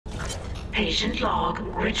Patient log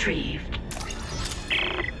retrieved.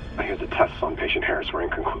 I hear the tests on patient Harris were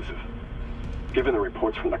inconclusive. Given the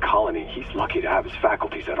reports from the colony, he's lucky to have his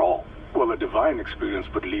faculties at all. Well, a divine experience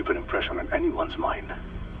would leave an impression on anyone's mind.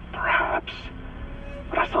 Perhaps.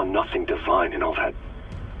 But I saw nothing divine in all that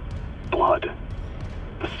blood.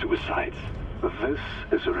 The suicides. This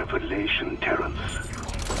is a revelation, Terrence.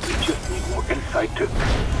 We just need more insight to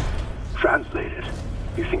translate it.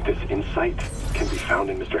 You think this insight can be found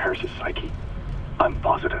in Mr. Harris's psyche? I'm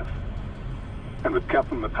positive. And with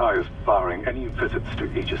Captain Matthias barring any visits to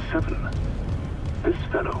Aegis 7, this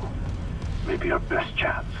fellow may be our best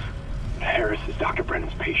chance. Harris is Dr.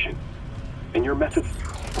 Brennan's patient. And your methods...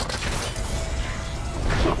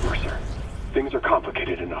 Look, Mercer, things are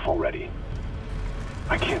complicated enough already.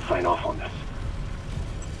 I can't sign off on this.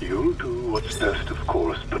 You'll do what's best, of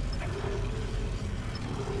course, but...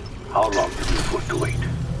 How long do you afford to wait?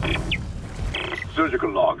 Surgical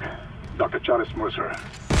log. Dr. Challus Mercer.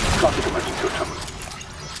 Copy to my system.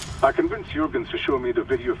 I convinced Jurgens to show me the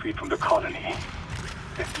video feed from the colony.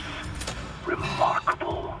 It's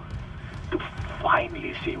remarkable to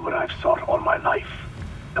finally see what I've sought all my life.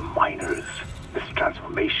 The miners, this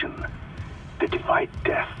transformation, the divine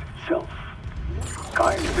death itself.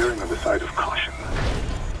 Kind erring on the side of caution.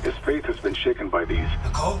 His faith has been shaken by these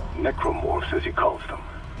necromorphs, as he calls them.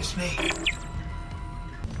 It's me.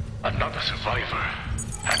 Another survivor.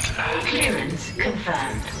 At last. Clearance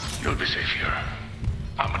confirmed. You'll be safe here.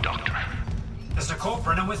 I'm a doctor. Is Nicole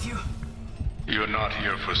Brennan with you? You're not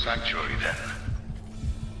here for sanctuary, then?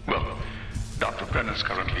 Well, Dr. Brennan's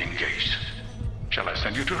currently engaged. Shall I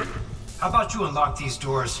send you to her? How about you unlock these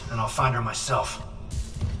doors, and I'll find her myself?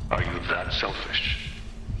 Are you that selfish?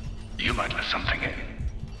 You might let something in.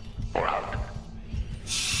 Or out.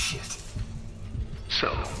 Shit.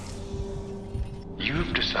 So,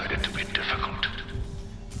 you've decided to be difficult.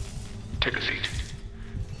 Take a seat.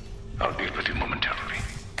 I'll deal with you momentarily.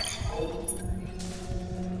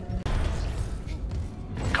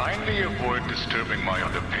 Kindly avoid disturbing my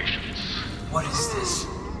other patients. What is this?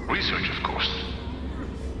 Research, of course.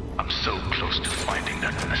 I'm so close to finding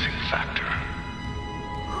that missing factor.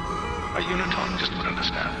 A Unitologist would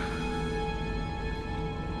understand.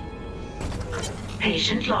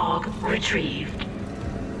 Patient log retrieved.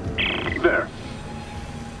 There.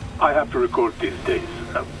 I have to record these days.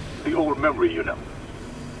 The old memory, you know.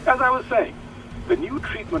 As I was saying, the new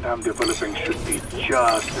treatment I'm developing should be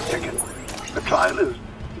just the ticket. The trial is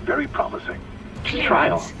very promising.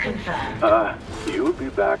 Clearance confirmed. You'll be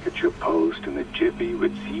back at your post in a jiffy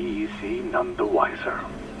with CEC none the wiser.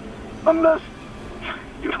 Unless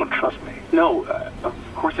you don't trust me. No, of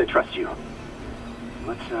course I trust you.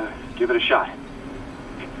 Let's, give it a shot.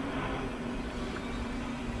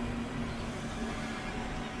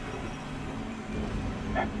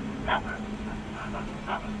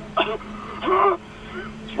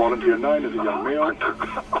 Volunteer 9 is a young male,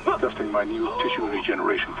 testing my new tissue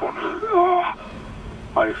regeneration formula.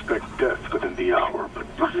 I expect death within the hour, but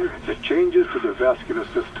the changes to the vascular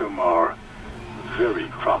system are very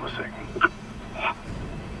promising.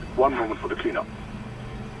 One moment for the cleanup.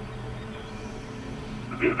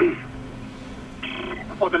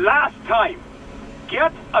 For the last time,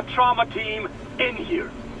 get a trauma team in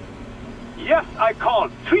here. Yes, I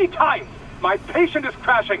called 3 times. My patient is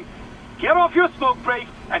crashing. Get off your smoke break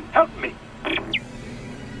and help me.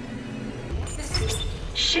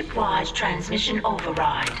 Shipwide transmission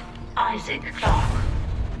override. Isaac Clark.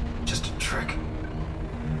 Just a trick.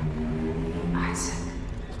 Isaac.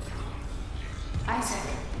 Isaac.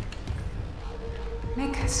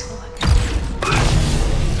 Make us whole.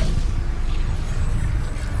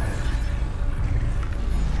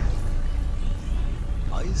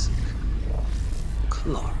 Isaac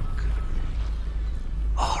Clark.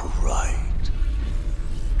 All right.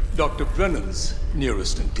 Dr. Brennan's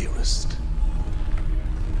nearest and dearest.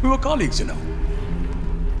 We were colleagues, you know.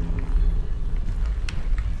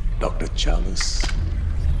 Dr. Challus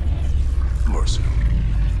Mercer.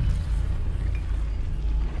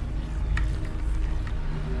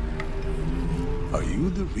 Are you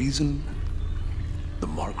the reason the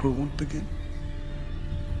marker won't begin?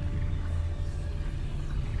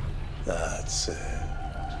 That's it.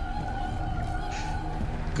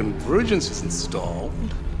 Convergence is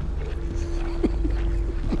installed.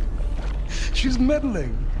 She's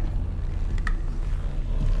meddling.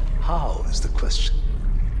 How is the question?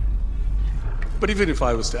 But even if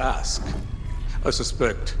I was to ask, I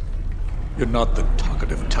suspect you're not the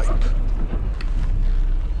talkative type.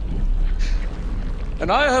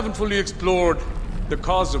 And I haven't fully explored the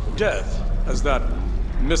cause of death as that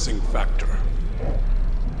missing factor.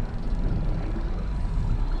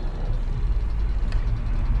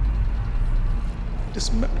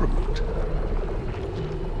 dismemberment.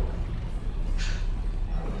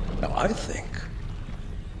 Now, I think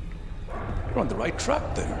you're on the right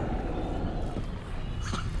track there.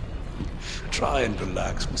 Try and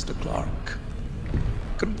relax, Mr. Clark.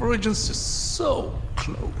 Convergence is so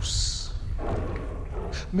close.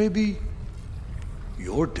 Maybe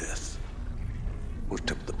your death will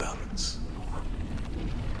tip the balance.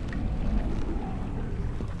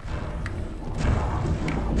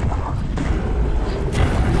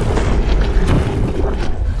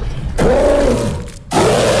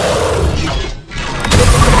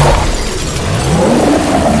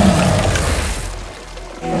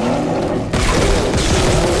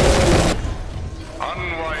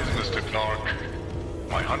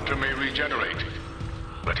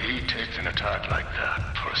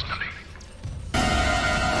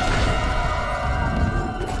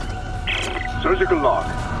 Surgical log,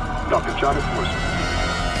 Dr. Challus Mercer.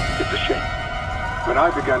 It's a shame. When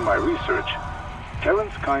I began my research,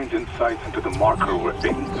 Terrence Kyne's insights into the marker were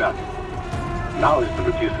invaluable. Now he's been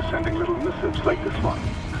reduced to sending little missives like this one.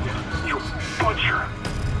 You butcher!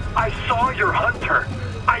 I saw your hunter!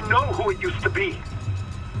 I know who it used to be!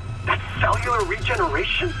 That cellular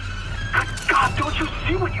regeneration? Good God, don't you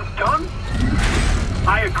see what you've done?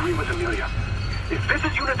 I agree with Amelia. If this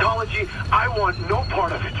is Unitology, I want no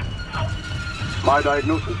part of it. My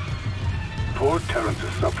diagnosis? Poor Terrence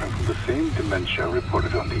is suffering from the same dementia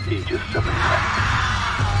reported on the Aegis 7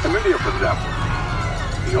 test. Amelia, for example.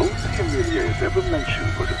 The only thing Amelia has ever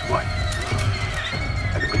mentioned was his wife.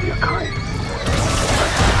 And Amelia Kyne.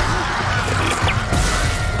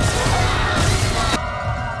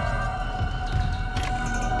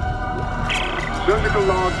 Surgical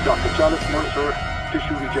log, Dr. Challus Mercer,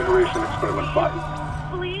 tissue regeneration experiment 5.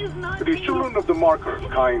 The children of the marker,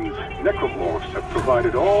 Kyne's Necromorphs, have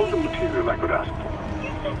provided all the material I could ask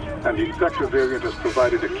for. And the infector variant has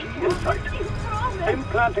provided a key insight.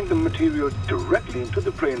 Implanting the material directly into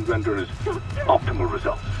the brain renders optimal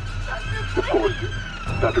results. Of course,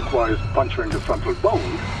 that requires puncturing the frontal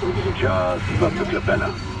bone just above the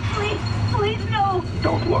glabella. Please, no!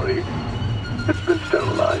 Don't worry. It's been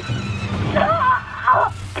sterilized.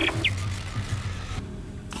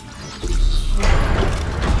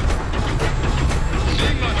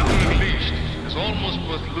 Seeing my human unleashed is almost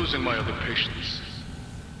worth losing my other patients.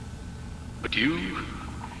 But you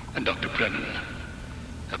and Dr. Brennan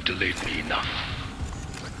have delayed me enough.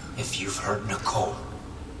 If you've heard Nicole,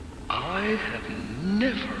 I have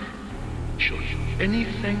never shown you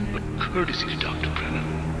anything but courtesy to Dr. Brennan.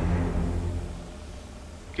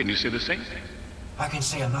 Can you say the same? I can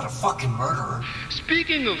say I'm not a fucking murderer.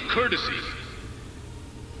 Speaking of courtesy,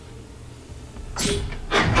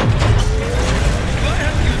 why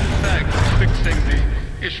have you back fixing the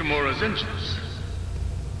Ishimura's engines?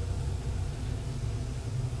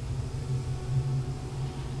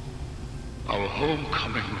 Our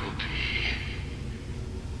homecoming will be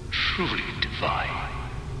truly divine.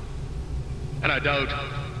 And I doubt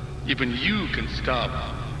even you can stop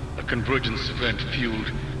a convergence event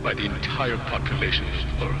fueled by the entire population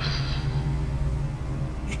of Earth.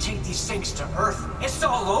 You take these things to Earth, it's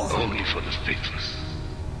all over. Only for the faithless.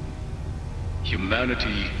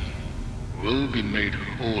 Humanity will be made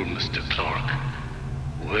whole, Mr. Clark,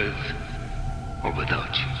 with or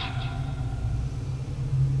without you.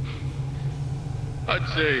 I'd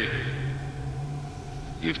say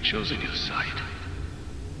you've chosen your side.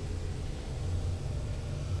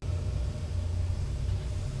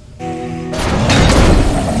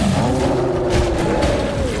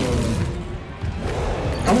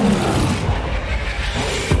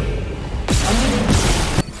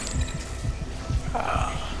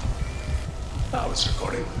 Now it's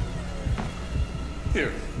recording.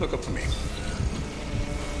 Here, look up for me.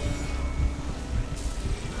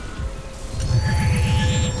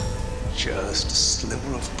 Just a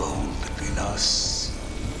sliver of bone between us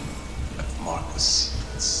and Marcus.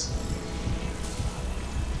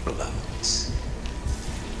 Relax.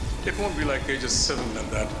 It won't be like Aegis 7 and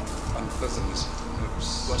that unpleasant news.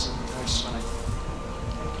 Wasn't nice when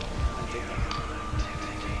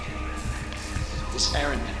this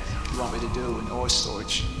errand you want me to do in ore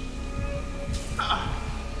storage.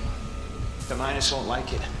 The miners won't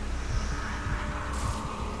like it.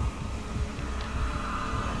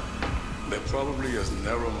 They're probably as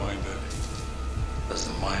narrow-minded as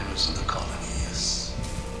the miners in the colony is.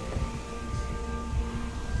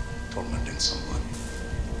 Tormenting someone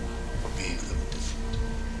for being a little different.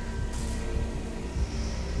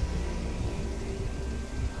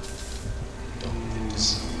 Don't they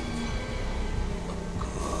deserve a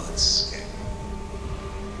good scare?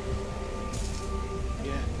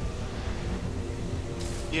 Yeah.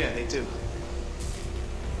 Yeah, they do.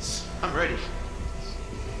 I'm ready.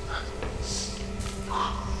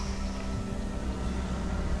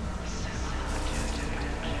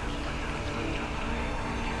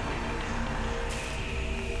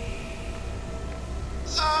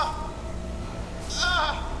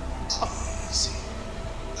 Easy.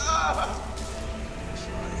 Try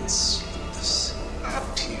and slip this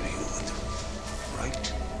material in the right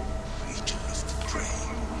region of the brain.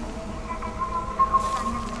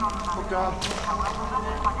 Oh God.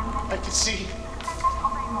 I can see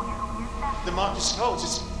the marker's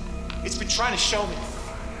nose. It's been trying to show me.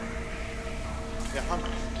 They're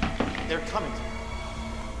hungry. They're coming.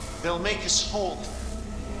 They'll make us whole.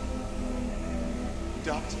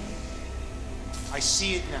 Doctor, I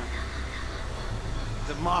see it now.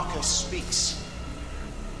 The marker speaks.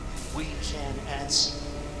 We can answer.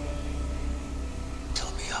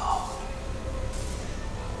 Tell me how.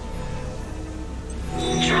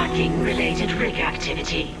 Tracking related rig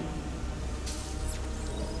activity.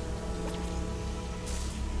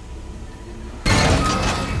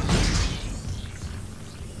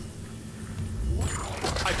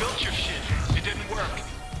 I built your shit. It didn't work.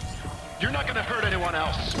 You're not gonna hurt anyone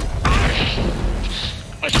else.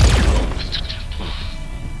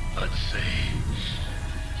 I'd say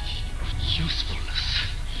your usefulness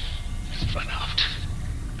has run out.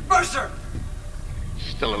 Mercer!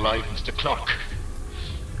 Still alive, Mr. Clark.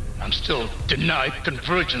 I'm still denied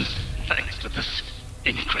convergence thanks to this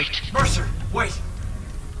ingrate. Mercer, wait.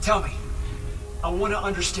 Tell me. I want to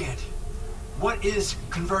understand. What is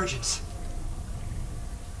convergence?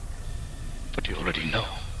 But you already know.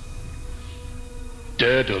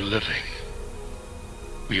 Dead or living,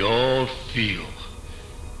 we all feel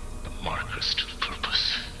the marker's true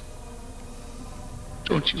purpose.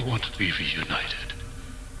 Don't you want to be reunited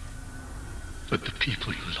with the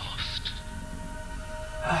people you lost?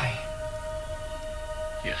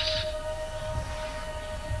 Yes.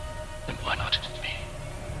 Then why not me?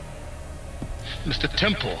 Mr.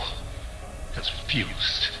 Temple has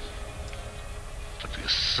refused, but we're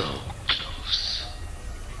so close.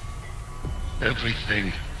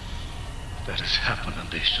 Everything that has happened on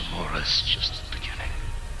the Ishimura is just the beginning.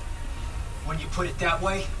 When you put it that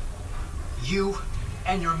way, you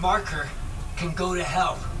and your marker can go to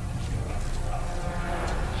hell.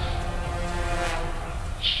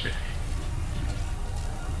 Shit.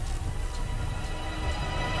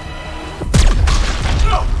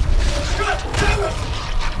 No! God damn it!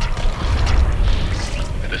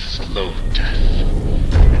 And a slow death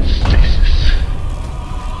in stasis.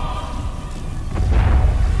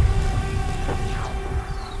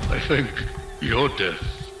 I think your death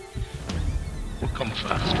will come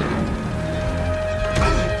faster.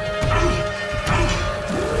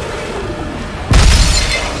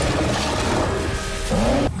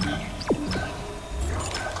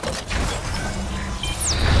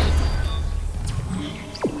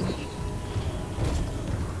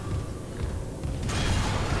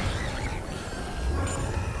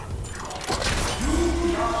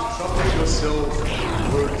 Suffer yourself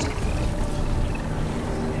words.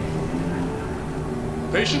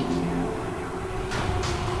 Patient?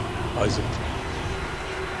 Isaac.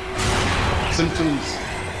 Symptoms?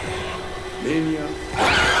 Mania?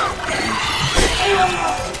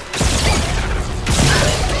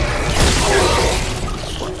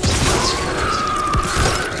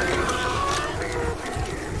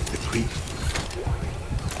 The grief?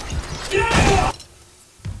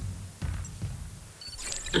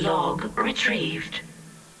 Log retrieved.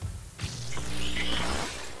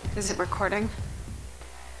 Is it recording?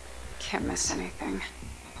 Can't miss anything.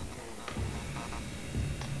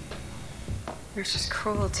 There's just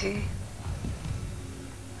cruelty.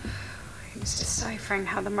 He's deciphering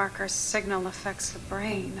how the marker's signal affects the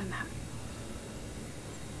brain and how...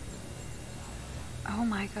 Oh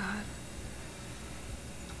my God.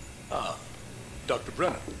 Dr.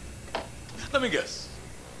 Brennan. Let me guess.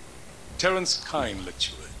 Terrence Kine let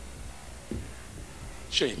you in.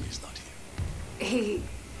 Shame he's not here. He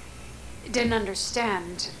didn't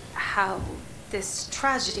understand how this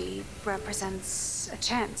tragedy represents a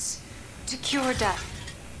chance to cure death.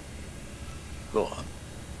 Go on.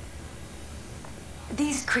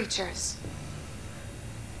 These creatures,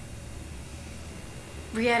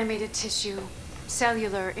 reanimated tissue,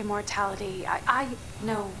 cellular immortality. I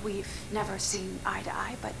know we've never seen eye to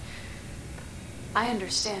eye, but I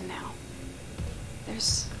understand now.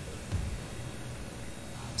 There's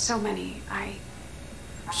so many I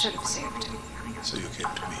should have saved. So you came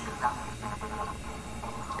to me.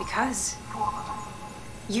 Because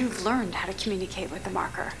you've learned how to communicate with the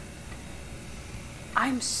marker.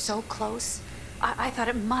 I'm so close, I thought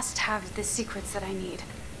it must have the secrets that I need.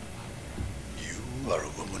 You are a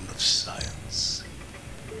woman of science,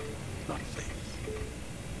 not faith.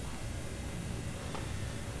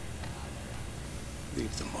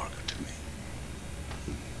 Leave the marker to me.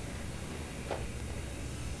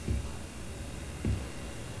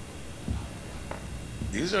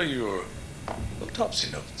 These are your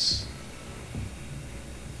autopsy notes.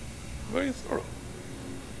 Very thorough.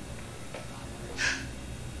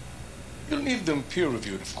 You'll need them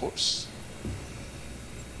peer-reviewed, of course.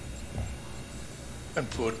 And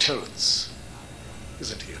poor Terrence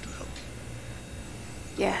isn't here to help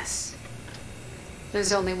you. Yes.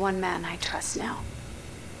 There's only one man I trust now.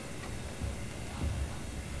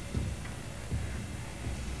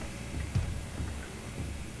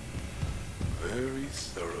 Very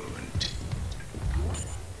thorough indeed.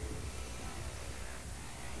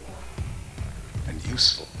 And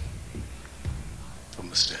useful for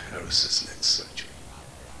Mr. Harris's next surgery.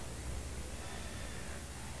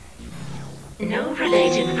 No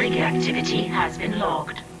related rig activity has been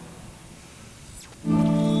logged.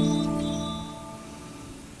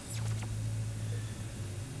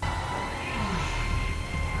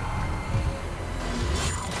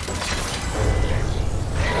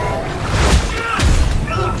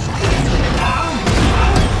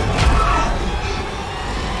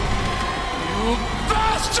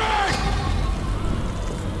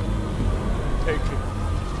 Take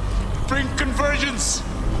it. Bring convergence!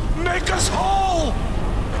 Make us whole!